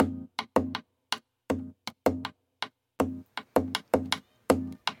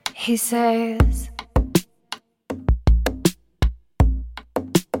He says,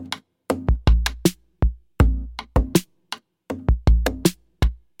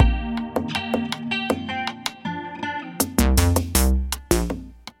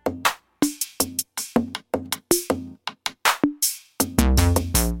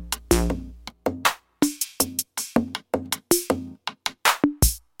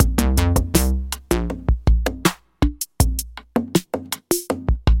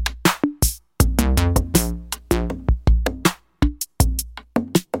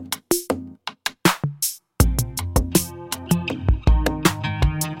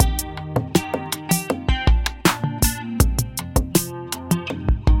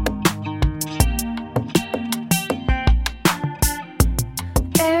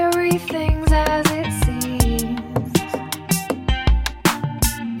 everything's as it seems.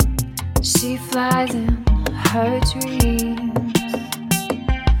 She flies in her dreams.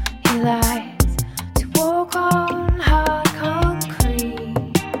 He likes to walk on hard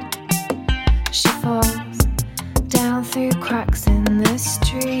concrete. She falls down through cracks in the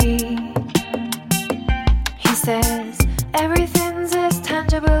street. He says everything's as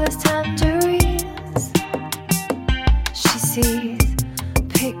tangible as tangerines. She sees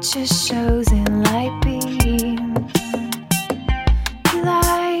picture shows in light beams. He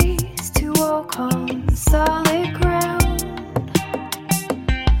likes to walk on solid ground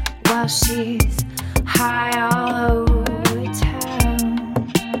while she's high all over town.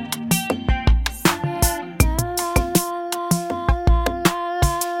 Singing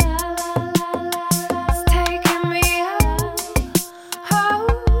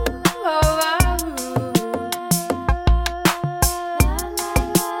la la la la la la la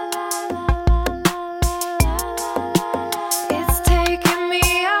la. It's taking me It's taking me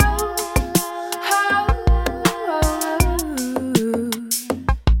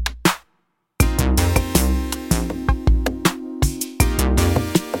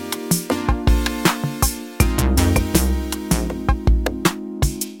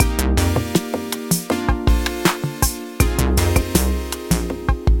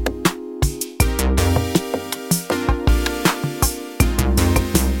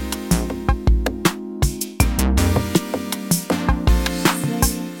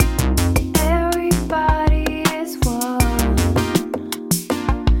everybody is one.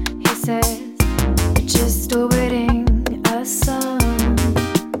 He says we're just orbiting a sun.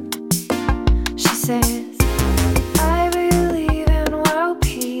 She says I believe in world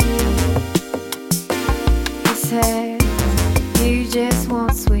peace. He says you just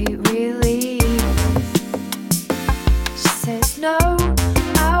want sweet release. She says no,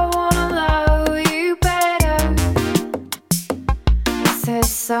 I wanna love you better. He says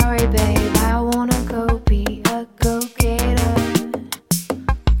sorry babe, I wanna go be a go-getter.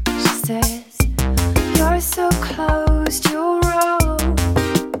 She says you're so close to your role.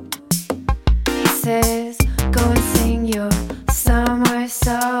 He says go and sing your summer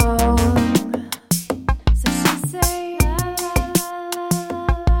song. So she say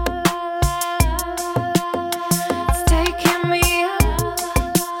it's taking me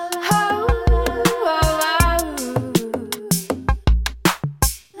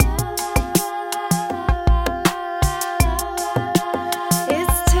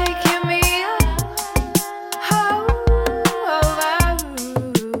It's taking me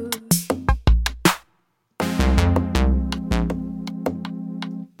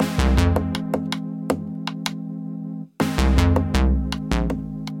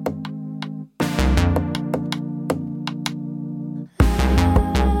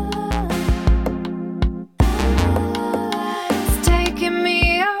It's taking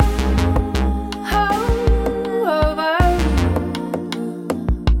me over.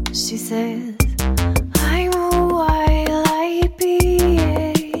 She says I'm a white light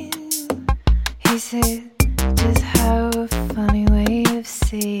being. He said just have a funny way of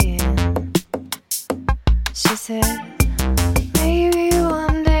seeing. She said maybe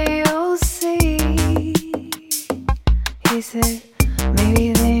one day you'll see. He said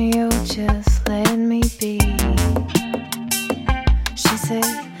maybe then you'll just let me be. She said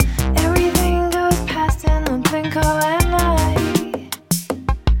everything goes past in the blink of an eye.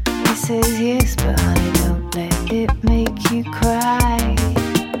 He says yes, but honey, don't let it make you cry.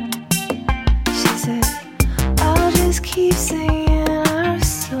 She said I'll just keep singing our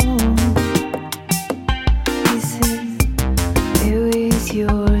song. He says it was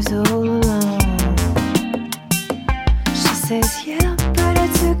yours all along. She says yeah, but I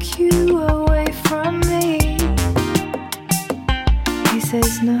took you away from me. He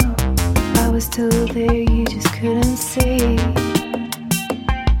says no, I was still there, you just couldn't see.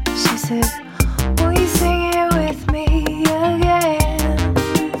 said, will you sing it with me again?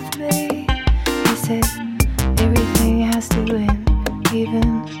 With me. He said, everything has to end,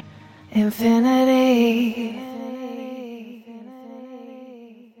 even infinity.